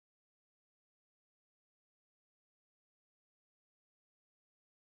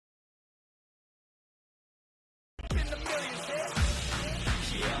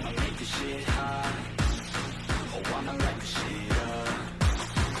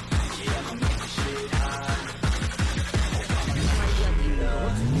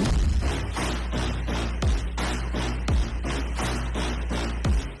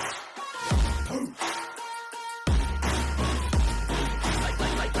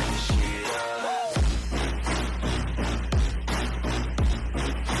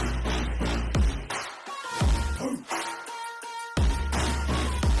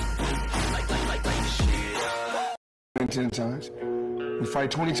10 times. We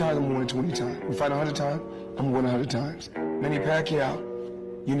fight 20 times, I'm winning 20 times. We fight 100 times, I'm winning 100 times. Manny Pacquiao,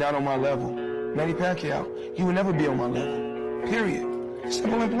 you're not on my level. Manny Pacquiao, you will never be on my level. Period.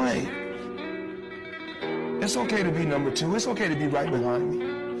 Simple and plain. It's okay to be number 2. It's okay to be right behind me.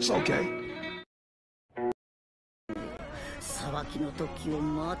 It's okay. 裁きの時を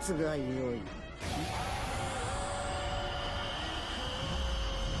待つがよい。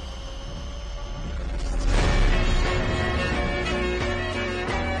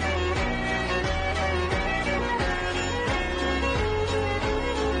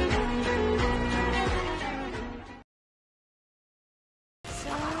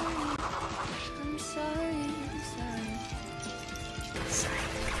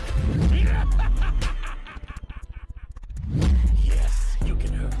Yes, you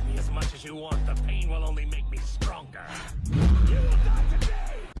can hurt me as much as you want. The pain will only make me stronger. You will die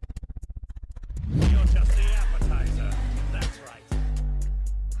today! You're just the appetizer. That's right.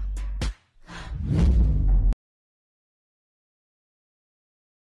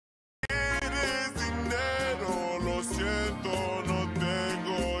 Eres dinero, lo siento, no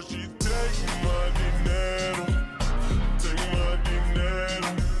tengo. She take my dinero, take my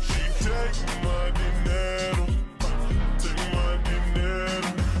dinero. She take my dinero, take my dinero.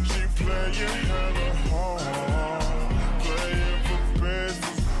 She playing hella hard, playing for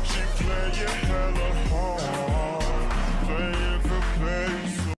pesos. She playing hella hard, playing for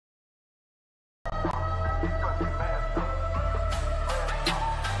pesos.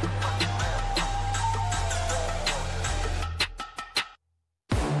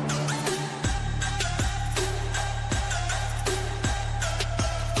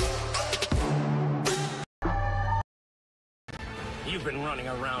 You've been running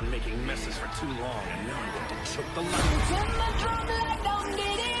around making messes for too long, and now I'm going to choke the life.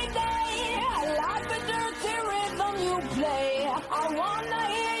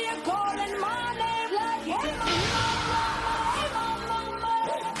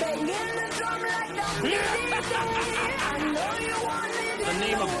 The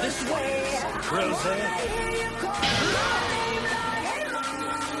name of this one is Rose.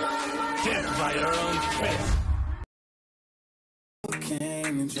 Death by your own fist.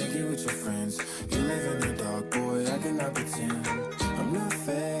 Came and drink it with your friends. You live in the dark, boy, I cannot pretend. I'm not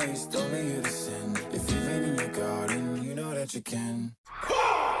faced, only here to sin. If you've been in your garden, you know that you can.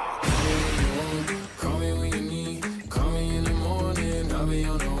 Call me when you want, call me when you need. Call me in the morning, I'll be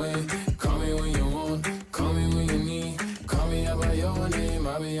on the way. Call me when you want, call me when you need. Call me out by your name,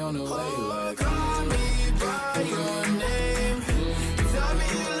 I'll be on the way. Like, call me by your name.